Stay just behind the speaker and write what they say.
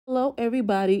Hello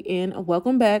everybody and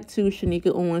welcome back to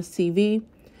S.Owens TV.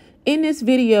 In this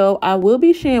video, I will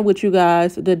be sharing with you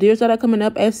guys the deals that are coming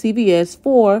up at CVS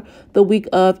for the week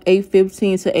of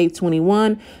 8/15 to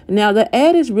 8/21. Now the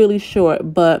ad is really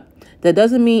short, but that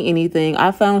doesn't mean anything.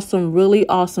 I found some really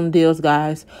awesome deals,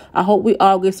 guys. I hope we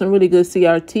all get some really good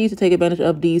CRTs to take advantage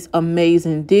of these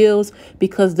amazing deals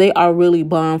because they are really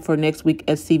bomb for next week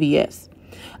at CVS.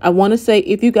 I want to say,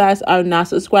 if you guys are not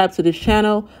subscribed to this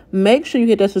channel, make sure you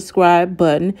hit that subscribe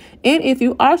button. And if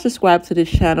you are subscribed to this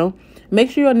channel, make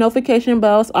sure your notification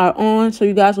bells are on so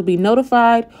you guys will be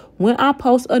notified when I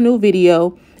post a new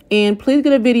video. And please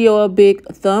give the video a big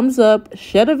thumbs up,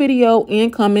 share the video,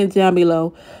 and comment down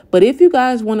below. But if you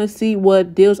guys want to see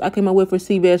what deals I came up with for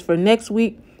CVS for next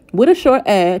week with a short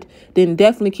ad, then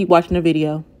definitely keep watching the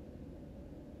video.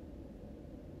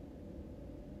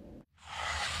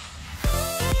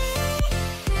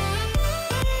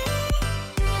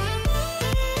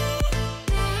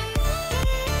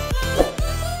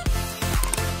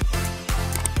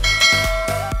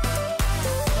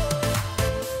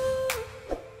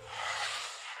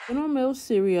 General Mills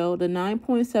cereal, the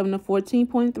 9.7 to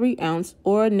 14.3 ounce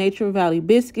or Nature Valley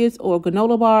biscuits or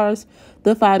granola bars,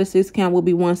 the 5 to 6 count will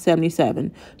be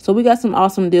 $177. So we got some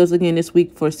awesome deals again this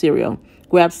week for cereal.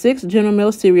 Grab 6 General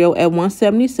Mills cereal at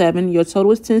 $177. Your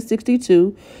total is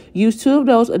 $10.62. Use 2 of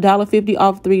those $1.50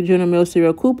 off 3 General Mills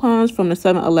cereal coupons from the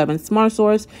 7-Eleven Smart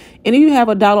Source. And if you have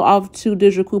 $1 off 2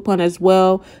 digital coupon as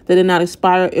well that did not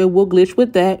expire, it will glitch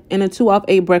with that. And a 2 off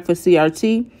 8 breakfast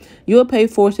CRT. You'll pay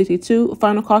 $4.62.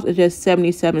 Final cost is just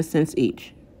 77 cents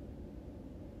each.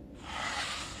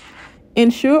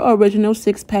 Ensure Original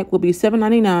 6-pack will be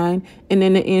 $7.99, and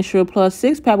then the Ensure Plus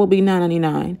 6-pack will be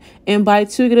 $9.99. And buy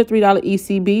 2, get a $3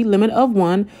 ECB, limit of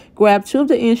 1. Grab 2 of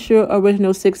the Ensure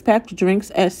Original 6-pack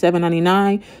drinks at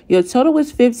 $7.99. Your total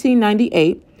is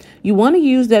 $15.98. You want to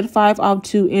use that 5 off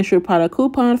 2 Ensure product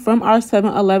coupon from our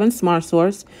 7-Eleven Smart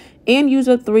Source, and use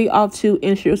a 3 off 2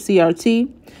 Ensure CRT.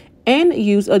 And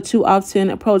use a 2 off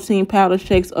 10 protein powder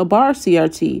shakes or bar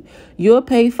CRT. You'll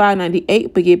pay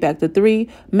 $5.98 but get back the 3,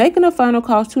 making a final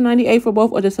cost $2.98 for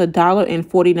both, or just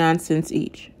 $1.49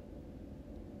 each.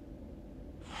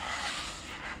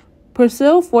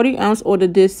 Persil 40 ounce or the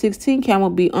disc 16 count will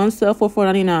be on sale for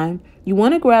 $4.99. You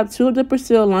want to grab 2 of the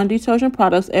Persil laundry detergent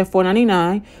products at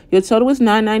 $4.99. Your total is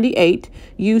 $9.98.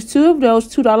 Use 2 of those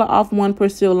 $2 off 1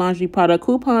 Persil laundry product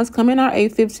coupons come in our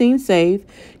 8/15 save.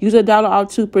 Use $1 off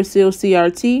 2 Persil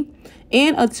CRT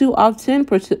and a 2 off 10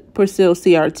 Persil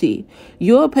CRT.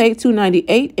 You'll pay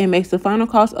 $2.98 and makes the final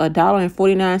cost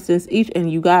 $1.49 each.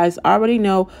 And you guys already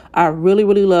know I really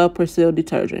love Persil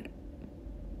detergent.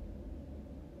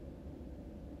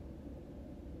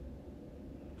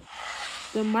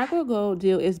 The Micro Gold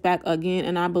deal is back again,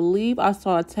 and I believe I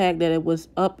saw a tag that it was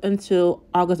up until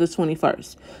August the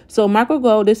 21st. So Micro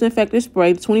Gold disinfectant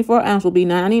spray, 24 ounce will be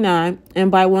 $9.99,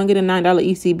 and buy 1 get a $9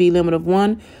 ECB, limit of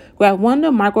 1. Grab 1 of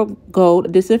the Micro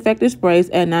Gold disinfectant sprays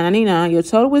at $9.99. Your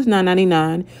total is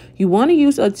 $9.99. You want to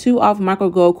use a 2 off Micro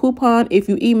Gold coupon if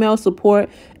you email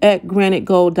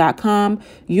support@granitegold.com.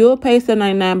 You'll pay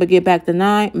 $7.99 but get back the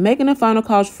 $9, making the final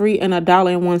cost free and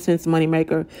 $1.01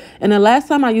 moneymaker. And the last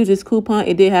time I used this coupon,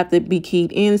 it did have to be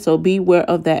keyed in, so be aware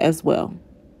of that as well.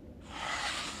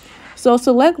 So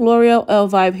select L'Oreal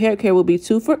Elvive hair care will be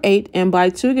 2 for $8, and buy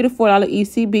 2 get a $4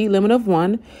 ECB, limit of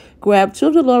 1. Grab 2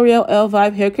 of the L'Oreal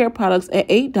Elvive hair care products at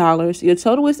 $8. Your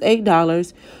total is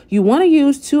 $8. You want to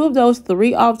use 2 of those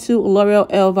 3 off 2 L'Oreal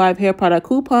Elvive hair product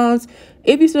coupons.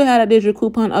 If you still had a digital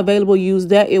coupon available, use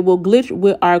that. It will glitch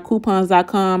with our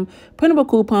coupons.com printable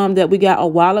coupon that we got a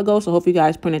while ago, so hope you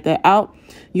guys printed that out.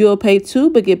 You'll pay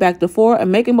 2 but get back the 4,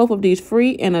 and making both of these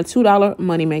free and a $2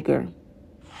 moneymaker.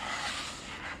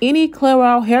 Any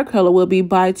Clairol hair color will be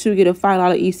buy 2 get a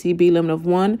 $5 ECB, limit of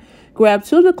 1. Grab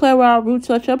 2 of the Clairol Root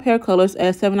Touch Up hair colors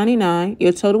at $7.99.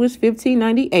 Your total is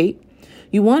 $15.98.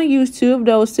 You want to use 2 of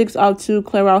those 6 off 2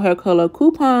 Clairol hair color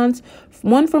coupons,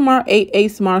 1 from our 8A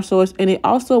Smart Source, and it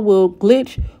also will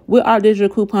glitch with our digital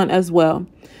coupon as well.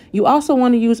 You also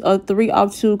want to use a 3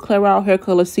 off 2 Clairol hair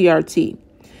color CRT.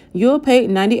 You'll pay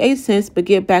 98 cents but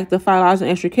get back the $5 in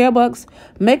extra care bucks,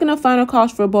 making a final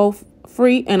cost for both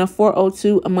free and a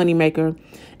 $4.02 moneymaker.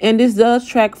 And this does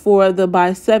track for the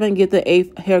buy 7 get the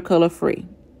 8th hair color free.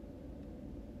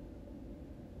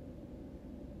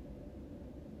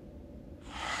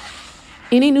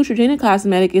 Any Neutrogena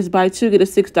cosmetic is buy 2 get a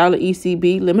 $6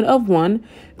 ECB, limit of 1.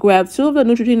 Grab 2 of the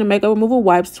Neutrogena makeup removal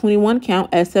wipes, 21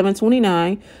 count at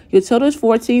 $7.29. Your total is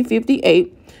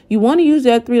 $14.58. You want to use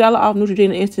that $3 off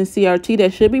Neutrogena Instant CRT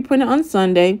that should be printed on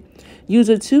Sunday. Use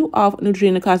a 2 off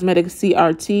Neutrogena Cosmetics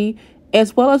CRT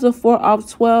as well as a 4 off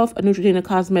 12 Neutrogena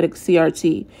Cosmetic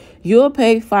CRT. You'll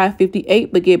pay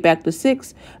 $5.58 but get back to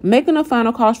 $6, making the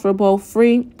final cost for both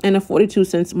free and a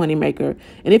 42-cent moneymaker.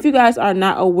 And if you guys are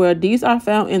not aware, these are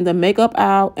found in the makeup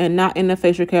aisle and not in the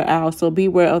facial care aisle, so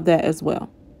beware of that as well.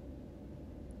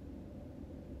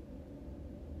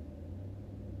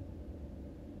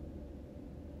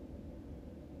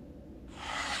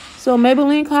 So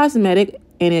Maybelline Cosmetic,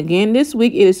 and again this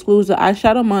week it excludes the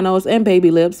eyeshadow monos and baby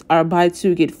lips. Our buy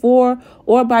 2 get 4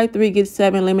 or buy 3 get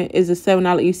 7 limit is a $7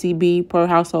 ECB per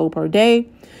household per day.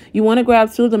 You want to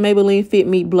grab 2 of the Maybelline Fit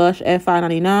Me blush at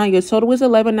 $5.99. Your total is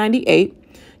 $11.98.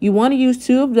 You want to use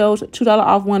 2 of those $2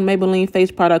 off 1 Maybelline face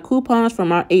product coupons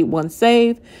from our 8/1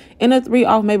 save and a 3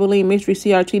 off Maybelline mystery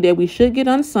CRT that we should get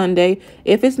on Sunday.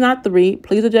 If it's not 3,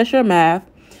 please adjust your math.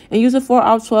 And use a 4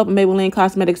 off 12 Maybelline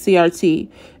Cosmetic CRT.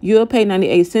 You'll pay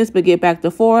 98 cents but get back to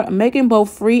 4, making both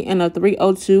free and a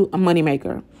 302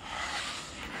 moneymaker.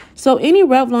 So any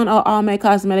Revlon or Almay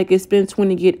Cosmetic is spend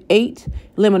 20 get 8,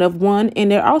 limit of 1.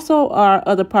 And there also are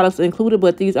other products included,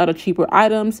 but these are the cheaper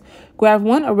items. Grab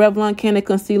 1 a Revlon Candid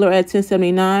Concealer at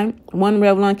 $10.79, 1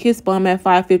 Revlon Kiss Balm at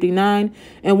 $5.59,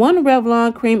 and 1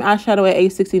 Revlon Cream Eyeshadow at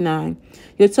 $8.69.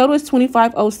 Your total is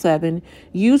 $25.07.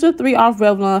 Use a 3 off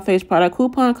Revlon face product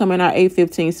coupon coming in our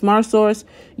 $8.15 Smart Source.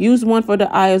 Use 1 for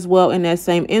the eye as well in that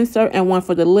same insert and 1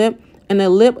 for the lip. And the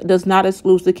lip does not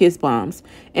exclude the Kiss Bombs.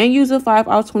 And use a 5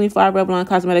 off 25 Revlon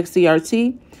Cosmetic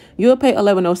CRT. You'll pay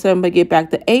 $11.07 but get back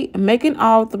to 8, making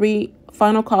all 3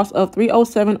 final costs of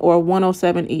 $3.07 or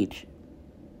 $1.07 each.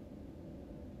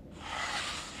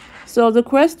 So the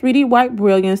Crest 3D White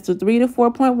Brilliance, the 3 to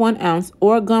 4.1 ounce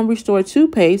or Gum Restore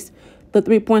toothpaste, the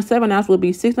 3.7 ounce will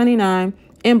be $6.99,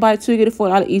 and buy 2 get a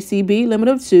 $4 ECB, limit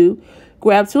of 2.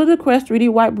 Grab 2 of the Crest 3D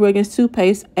White Brilliance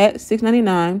toothpaste at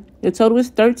 $6.99. The total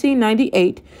is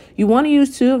 $13.98. You want to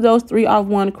use 2 of those 3 off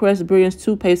 1 Crest Brilliance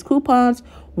toothpaste coupons,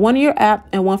 1 in your app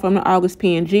and 1 from the August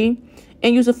P&G,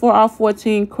 and use a 4 off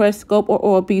 14 Crest Scope or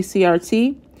Oral-B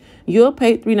CRT. You'll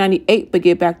pay $3.98 but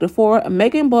get back to 4,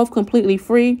 making both completely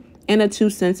free and a 2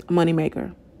 cents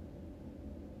moneymaker.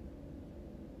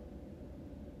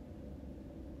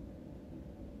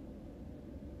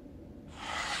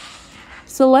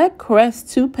 Select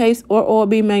Crest toothpaste or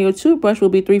Oral-B manual toothbrush will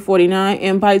be $3.49,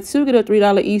 and buy 2 get a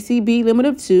 $3 ECB, limit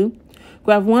of 2.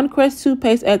 Grab 1 Crest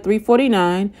toothpaste at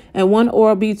 $3.49 and 1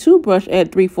 Oral-B toothbrush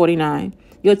at $3.49.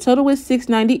 Your total is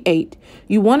 $6.98.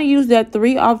 You want to use that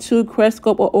 3 off 2 Crest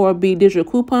Scope or Oral-B digital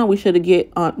coupon we should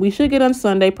get on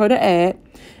Sunday per the ad,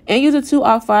 and use a 2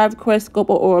 off 5 Crest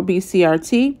Scope or Oral-B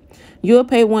CRT. You'll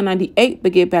pay $1.98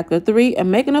 but get back to 3,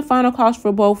 and making the final cost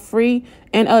for both free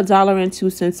and a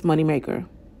 $1.02 moneymaker.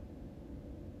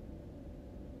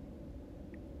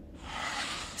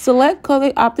 Select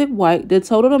Colgate Optic White. The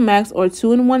total to max or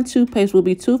 2-in-1 toothpaste will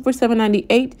be 2 for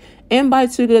 $7.98, and buy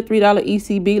 2 get a $3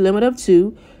 ECB, limit of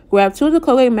 2. Grab 2 of the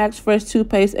Colgate Max Fresh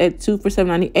toothpaste at 2 for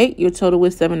 $7.98. Your total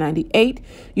is $7.98.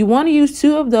 You want to use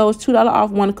 2 of those $2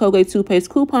 off 1 Colgate toothpaste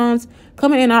coupons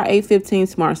coming in our $8.15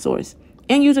 Smart Source,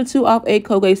 and use a 2 off 8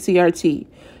 Colgate CRT.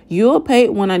 You'll pay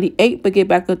 $1.98 but get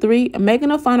back a 3, making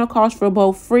the final cost for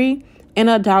both free and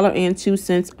a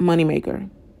 $1.02 moneymaker.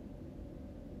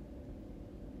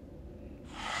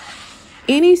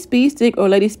 Any Speed Stick or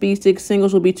Lady Speed Stick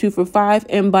singles will be 2 for $5,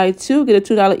 and buy 2 get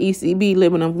a $2 ECB,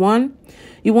 limit of 1.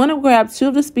 You want to grab 2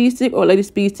 of the Speed Stick or Lady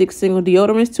Speed Stick single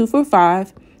deodorants, 2 for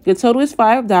 $5. Your total is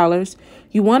 $5.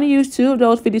 You want to use 2 of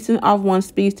those 50-cent off 1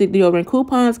 Speed Stick deodorant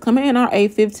coupons coming in our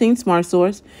 $8.15 Smart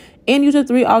Source, and use a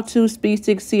 3 off 2 Speed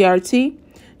Stick CRT.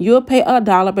 You'll pay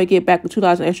 $1 but get back the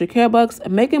 $2 extra care bucks,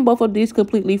 making both of these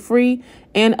completely free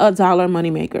and a $1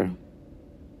 moneymaker.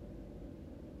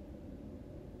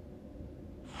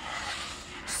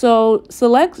 So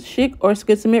select Chic or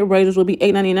Skitsumit razors will be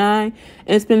 $8.99,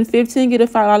 and spend 15 get a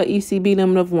 $5 ECB,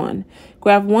 limit of 1.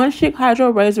 Grab 1 Chic Hydro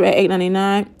razor at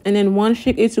 $8.99 and then 1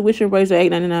 Chic Intuition razor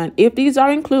at $8.99. If these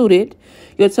are included,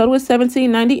 your total is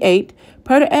 $17.98.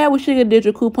 Per the ad, we should get a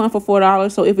digital coupon for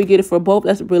 $4. So if we get it for both,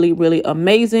 that's really, really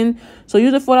amazing. So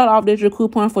use a $4 off digital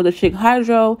coupon for the Chic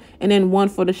Hydro and then 1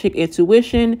 for the Chic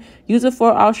Intuition. Use a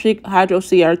 4 off Chic Hydro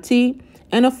CRT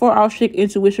and a 4 off Chic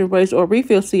Intuition razor or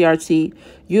refill CRT.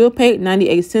 You'll pay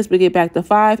 98 cents but get back to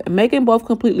 5, making both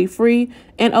completely free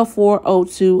and a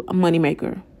 $4.02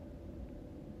 moneymaker.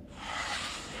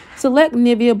 Select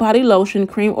Nivea body lotion,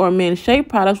 cream, or men's shea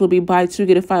products will be buy 2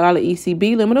 get a $5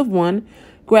 ECB, limit of 1.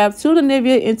 Grab 2 of the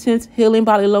Nivea Intense Healing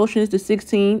Body Lotions, the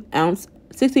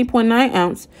 16.9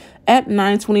 ounce at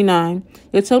 $9.29.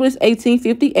 Your total is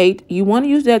 $18.58. You want to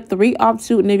use that 3 off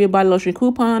 2 Nivea body lotion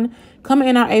coupon coming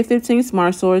in our $8.15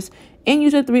 Smart Source, and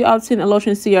use a 3 off 10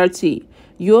 lotion CRT.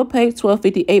 You'll pay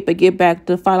 $12.58 but get back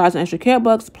the $5 extra care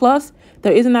bucks. Plus,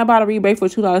 there is an Ibotta rebate for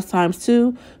 $2 times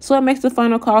 2, so it makes the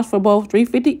final cost for both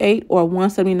 $3.58 or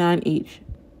 $1.79 each.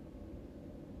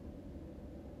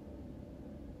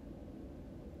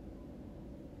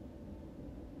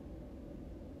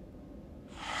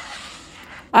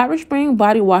 Irish Spring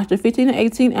Body Wash, the 15 to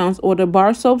 18 ounce or the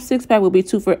bar soap 6-pack will be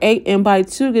 2 for $8, and buy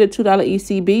 2 get a $2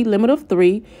 ECB, limit of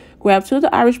 3. Grab 2 of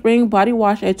the Irish Spring Body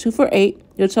Wash at 2 for $8.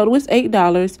 Your total is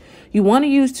 $8. You want to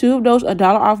use 2 of those $1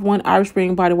 off 1 Irish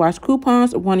Spring Body Wash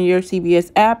coupons, one in your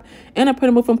CVS app, and a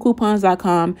printable from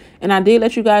coupons.com. And I did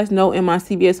let you guys know in my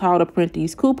CVS haul to print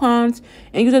these coupons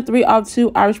and use a 3 off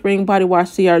 2 Irish Spring Body Wash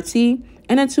CRT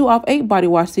and a 2 off 8 Body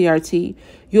Wash CRT.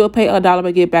 You'll pay $1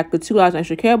 but get back the $2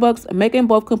 extra care bucks, making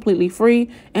both completely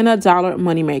free and a $1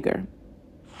 moneymaker.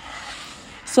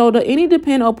 So the Any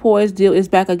Depend or Poise deal is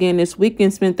back again this week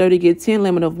and spend 30 get 10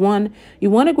 limit of 1. You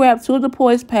want to grab 2 of the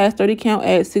Poise Pass 30 count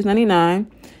at $6.99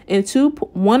 and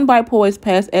 1 by Poise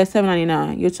Pass at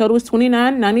 $7.99. Your total is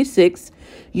 $29.96.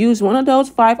 Use one of those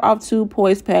 5 off 2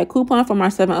 Poise Pack coupon from our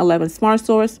 7-Eleven Smart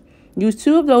Source. Use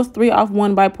 2 of those 3 off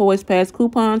 1 by Poise Pass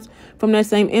coupons from that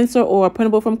same insert or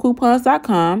printable from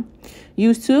coupons.com.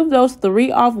 Use 2 of those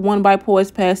 3 off 1 by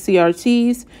Poise Pass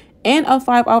CRTs and a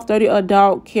 5 off 30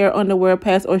 adult care underwear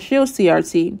pass or shield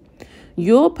CRT.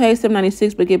 You'll pay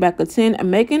 $7.96 but get back a $10,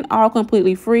 making all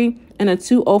completely free and a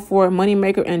 $2.04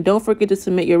 moneymaker. And don't forget to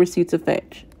submit your receipt to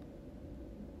Fetch.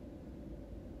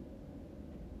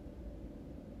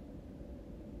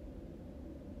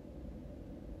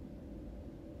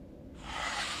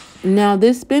 Now,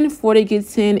 this spend 40 get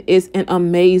 10 is an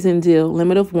amazing deal,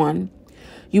 limit of 1.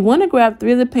 You want to grab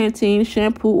 3 of the Pantene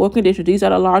shampoo or conditioner. These are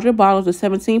the larger bottles of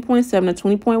 17.7 to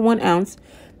 20.1 ounce.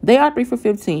 They are 3 for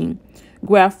 $15.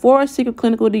 Grab 4 Secret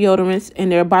Clinical deodorants and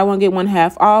they're buy one get one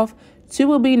half off. 2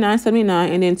 will be $9.79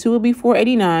 and then 2 will be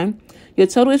 $4.89. Your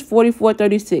total is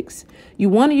 $44.36. You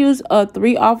want to use a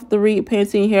 3 off 3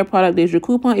 Pantene hair product. There's your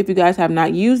coupon if you guys have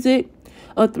not used it.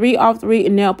 A 3 off 3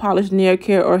 nail polish nail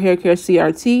care or hair care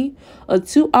CRT, a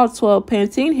 2 off 12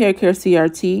 Pantene hair care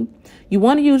CRT. You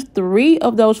want to use 3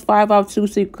 of those 5 off 2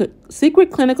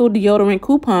 Secret Clinical deodorant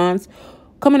coupons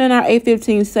coming in our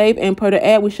 815 save, and per the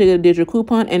ad we should get a digital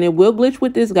coupon, and it will glitch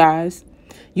with this, guys.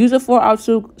 Use a 4 off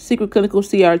 2 Secret Clinical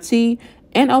CRT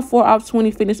and a 4 off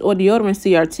 20 fitness or deodorant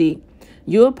CRT.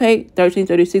 You'll pay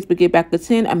 $13.36 but get back the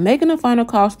 $10. I'm making the final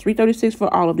cost $3.36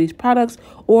 for all of these products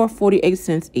or 48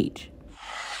 cents each.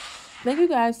 Thank you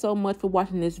guys so much for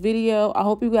watching this video. I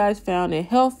hope you guys found it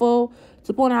helpful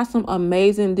to point out some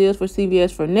amazing deals for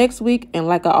CVS for next week. And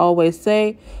like I always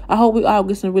say, I hope we all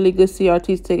get some really good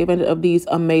CRTs to take advantage of these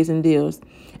amazing deals.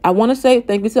 I want to say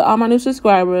thank you to all my new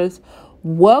subscribers.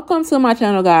 Welcome to my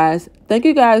channel, guys. Thank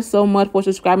you guys so much for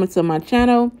subscribing to my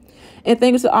channel. And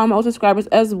thank you to all my old subscribers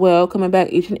as well, coming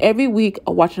back each and every week,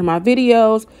 watching my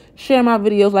videos, sharing my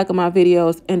videos, liking my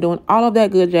videos, and doing all of that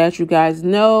good jazz. You guys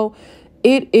know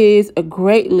it is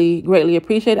greatly, greatly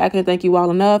appreciated. I can't thank you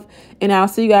all enough. And I'll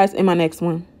see you guys in my next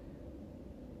one.